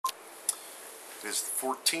It is the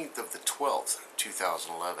 14th of the 12th,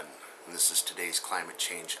 2011, and this is today's climate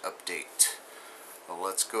change update. Well,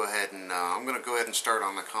 let's go ahead and I'm going to go ahead and start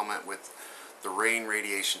on the comment with the rain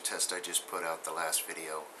radiation test I just put out the last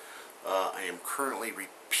video. I am currently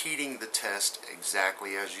repeating the test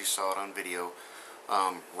exactly as you saw it on video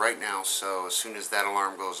right now, so as soon as that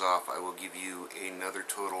alarm goes off, I will give you another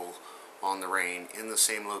total on the rain in the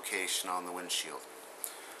same location on the windshield.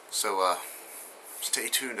 So stay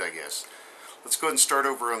tuned, I guess. Let's go ahead and start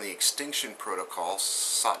over on the extinction protocol.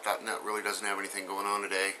 SOT.net really doesn't have anything going on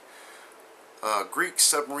today. Greek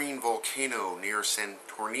submarine volcano near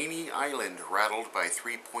Santorini Island rattled by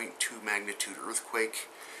 3.2 magnitude earthquake,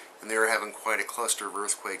 and they're having quite a cluster of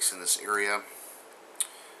earthquakes in this area.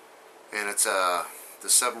 And it's the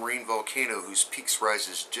submarine volcano, whose peaks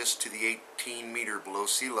rises just to the 18-meter below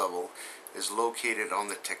sea level, is located on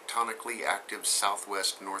the tectonically active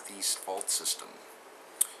southwest-northeast fault system.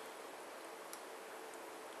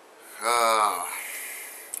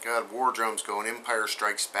 God, war drums going. Empire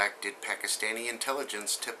strikes back. Did Pakistani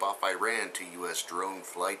intelligence tip off Iran to U.S. drone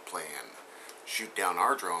flight plan? Shoot down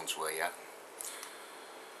our drones, will ya?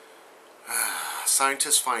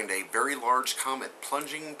 Scientists find a very large comet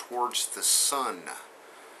plunging towards the sun.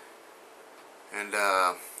 And,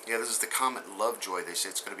 yeah, this is the comet Lovejoy. They say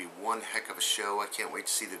it's going to be one heck of a show. I can't wait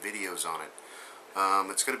to see the videos on it.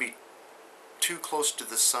 It's going to be too close to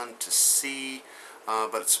the sun to see.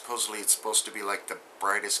 But supposedly it's supposed to be like the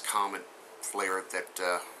brightest comet flare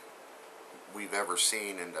that we've ever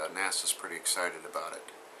seen, and NASA's pretty excited about it.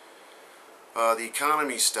 The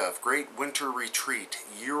economy stuff. Great winter retreat.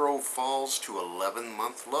 Euro falls to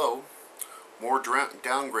 11-month low. More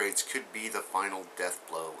downgrades could be the final death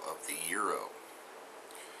blow of the euro.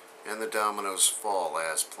 And the dominoes fall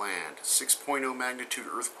as planned. 6.0 magnitude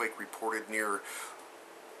earthquake reported near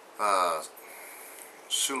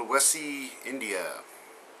Sulawesi, India.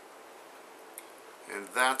 And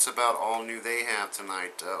that's about all new they have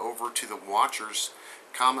tonight. Over to the watchers.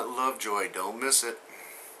 Comet Lovejoy, don't miss it.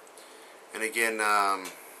 And again,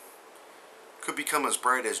 could become as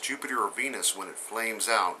bright as Jupiter or Venus when it flames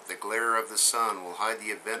out. The glare of the sun will hide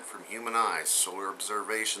the event from human eyes. Solar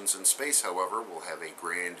observations in space, however, will have a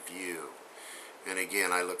grand view. And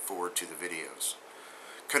again, I look forward to the videos.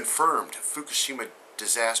 Confirmed, Fukushima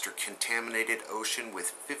disaster contaminated ocean with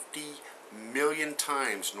 50 million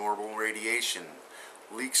times normal radiation.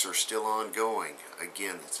 Leaks are still ongoing.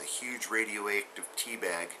 Again, it's a huge radioactive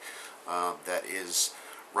teabag that is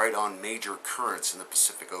right on major currents in the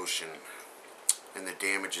Pacific Ocean, and the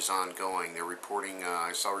damage is ongoing. They're reporting,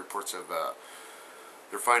 I saw reports of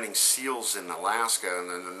they're finding seals in Alaska and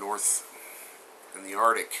in the north, in the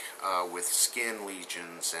Arctic, with skin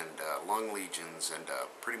lesions and lung lesions, and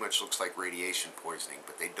pretty much looks like radiation poisoning,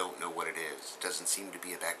 but they don't know what it is. It doesn't seem to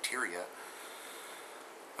be a bacteria.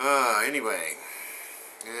 Anyway,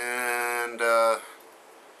 and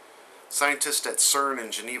scientists at CERN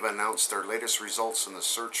in Geneva announced their latest results in the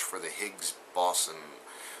search for the Higgs boson.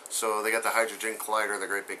 So they got the Hydrogen Collider, the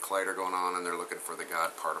Great Big Collider going on, and they're looking for the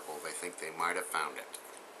God particle. They think they might have found it.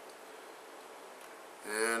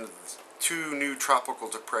 And 2 new tropical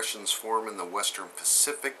depressions form in the western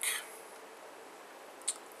Pacific.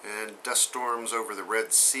 And dust storms over the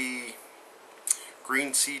Red Sea.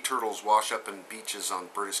 Green sea turtles wash up in beaches on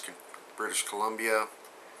British Columbia.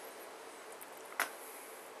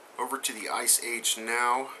 Over to the Ice Age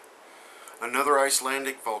now. Another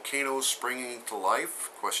Icelandic volcano springing to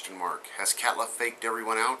life? Question mark. Has Katla faked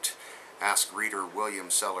everyone out? Asked reader William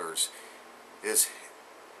Sellers. Is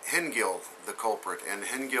Hengil the culprit? And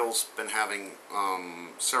Hengil's been having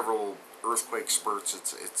several earthquake spurts.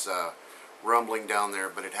 It's rumbling down there,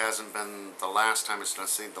 but it hasn't been the last time. It's not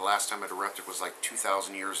saying the last time it erupted was like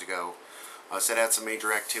 2,000 years ago. So it had some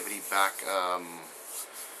major activity back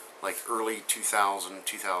like early 2000,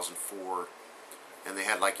 2004, and they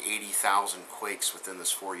had like 80,000 quakes within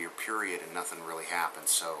this 4-year period, and nothing really happened.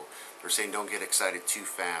 So they're saying don't get excited too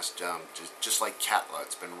fast. Just like Katla,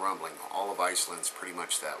 it's been rumbling. All of Iceland's pretty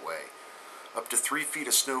much that way. Up to 3 feet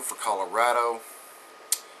of snow for Colorado.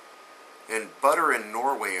 And butter in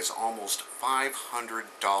Norway is almost $500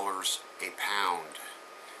 a pound.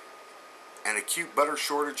 An acute butter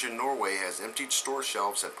shortage in Norway has emptied store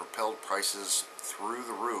shelves and propelled prices through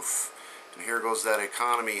the roof. And here goes that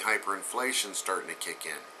economy hyperinflation starting to kick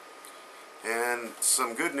in. And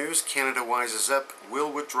some good news, Canada wises up,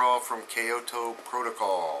 will withdraw from Kyoto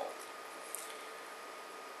Protocol.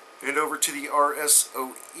 And over to the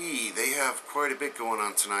RSOE, they have quite a bit going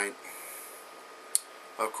on tonight.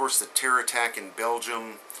 Of course, the terror attack in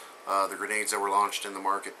Belgium, the grenades that were launched in the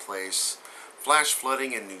marketplace, flash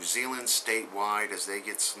flooding in New Zealand statewide as they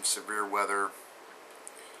get some severe weather.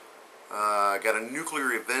 Got a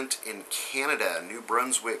nuclear event in Canada, New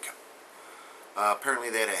Brunswick. Apparently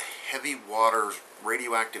they had a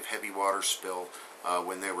radioactive heavy water spill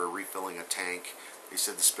when they were refilling a tank. They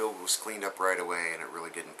said the spill was cleaned up right away and it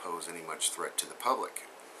really didn't pose any much threat to the public.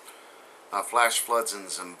 Flash floods in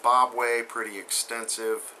Zimbabwe, pretty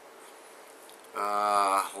extensive.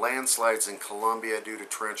 Landslides in Colombia due to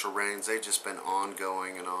torrential rains. They've just been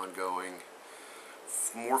ongoing and ongoing.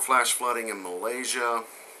 More flash flooding in Malaysia.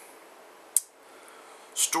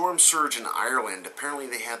 Storm surge in Ireland. Apparently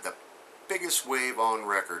they had the biggest wave on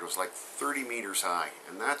record. It was like 30 meters high.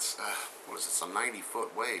 And that's, what is it, some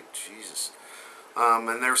 90-foot wave. Jesus.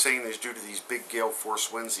 And they're saying it's due to these big gale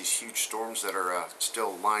force winds, these huge storms that are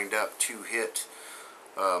still lined up to hit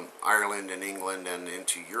Ireland and England and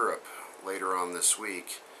into Europe later on this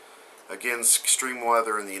week. Again, extreme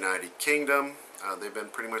weather in the United Kingdom. They've been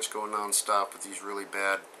pretty much going non-stop with these really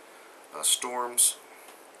bad storms.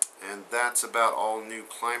 And that's about all new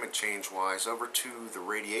climate change wise. Over to the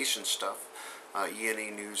radiation stuff,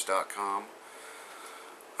 enenews.com.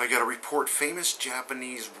 I got a report, famous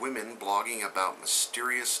Japanese women blogging about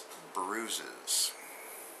mysterious bruises.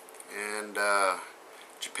 And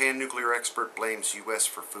Japan nuclear expert blames U.S.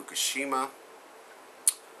 for Fukushima.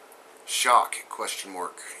 Shock, question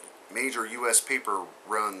mark. Major U.S. paper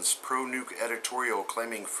runs pro-nuke editorial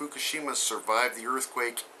claiming Fukushima survived the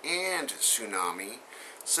earthquake and tsunami.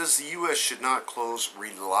 Says the U.S. should not close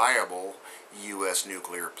reliable U.S.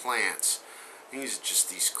 nuclear plants. These are just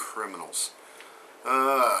these criminals.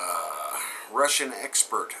 Russian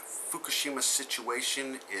expert, Fukushima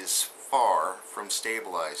situation is far from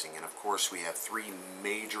stabilizing. And of course we have 3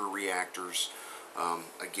 major reactors,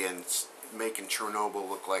 again making Chernobyl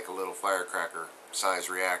look like a little firecracker size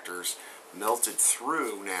reactors, melted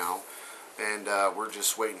through now, and we're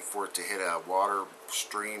just waiting for it to hit a water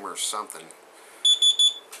stream or something.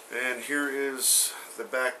 And here is the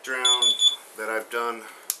background that I've done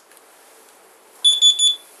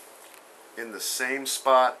in the same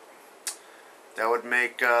spot. That would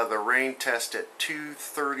make the rain test at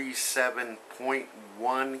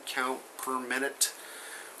 237.1 count per minute.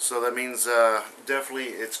 So that means definitely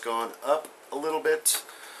it's gone up a little bit.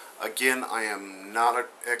 Again, I am not an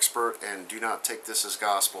expert and do not take this as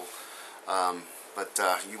gospel. But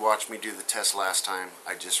you watched me do the test last time.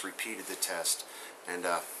 I just repeated the test. And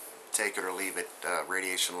take it or leave it,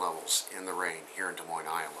 radiation levels in the rain here in Des Moines,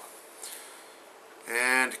 Iowa.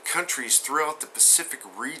 And countries throughout the Pacific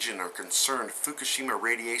region are concerned Fukushima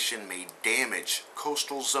radiation may damage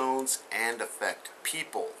coastal zones and affect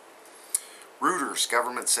people. Reuters,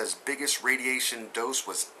 government says biggest radiation dose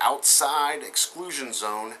was outside exclusion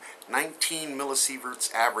zone, 19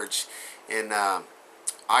 millisieverts average in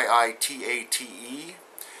IITATE,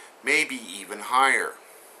 maybe even higher.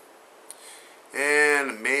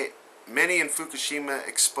 And many in Fukushima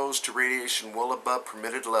exposed to radiation well above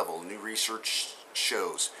permitted level, new research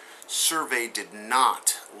shows. Survey did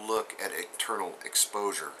not look at internal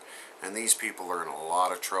exposure, and these people are in a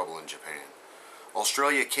lot of trouble in Japan.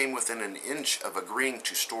 Australia came within an inch of agreeing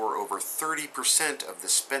to store over 30% of the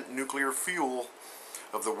spent nuclear fuel,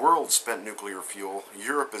 of the world's spent nuclear fuel.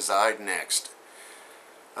 Europe is eyed next.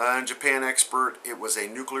 Japan expert, it was a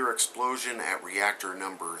nuclear explosion at reactor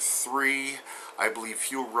number 3. I believe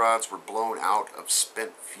fuel rods were blown out of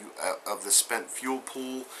the spent fuel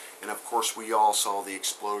pool, and of course we all saw the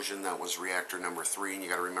explosion. That was reactor number 3, and you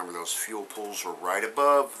got to remember those fuel pools were right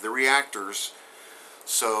above the reactors.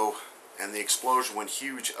 So, and the explosion went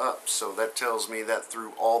huge up. So that tells me that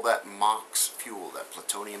through all that MOX fuel, that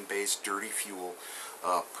plutonium-based dirty fuel,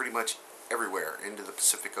 pretty much everywhere into the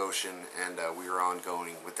Pacific Ocean, and we are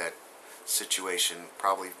ongoing with that situation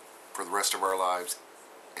probably for the rest of our lives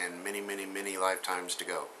and many, many, many lifetimes to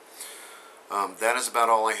go. That is about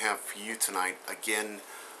all I have for you tonight. Again,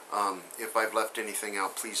 if I've left anything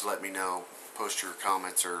out, please let me know. Post your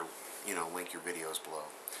comments or, link your videos below.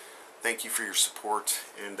 Thank you for your support,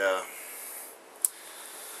 and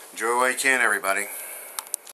enjoy while you can, everybody.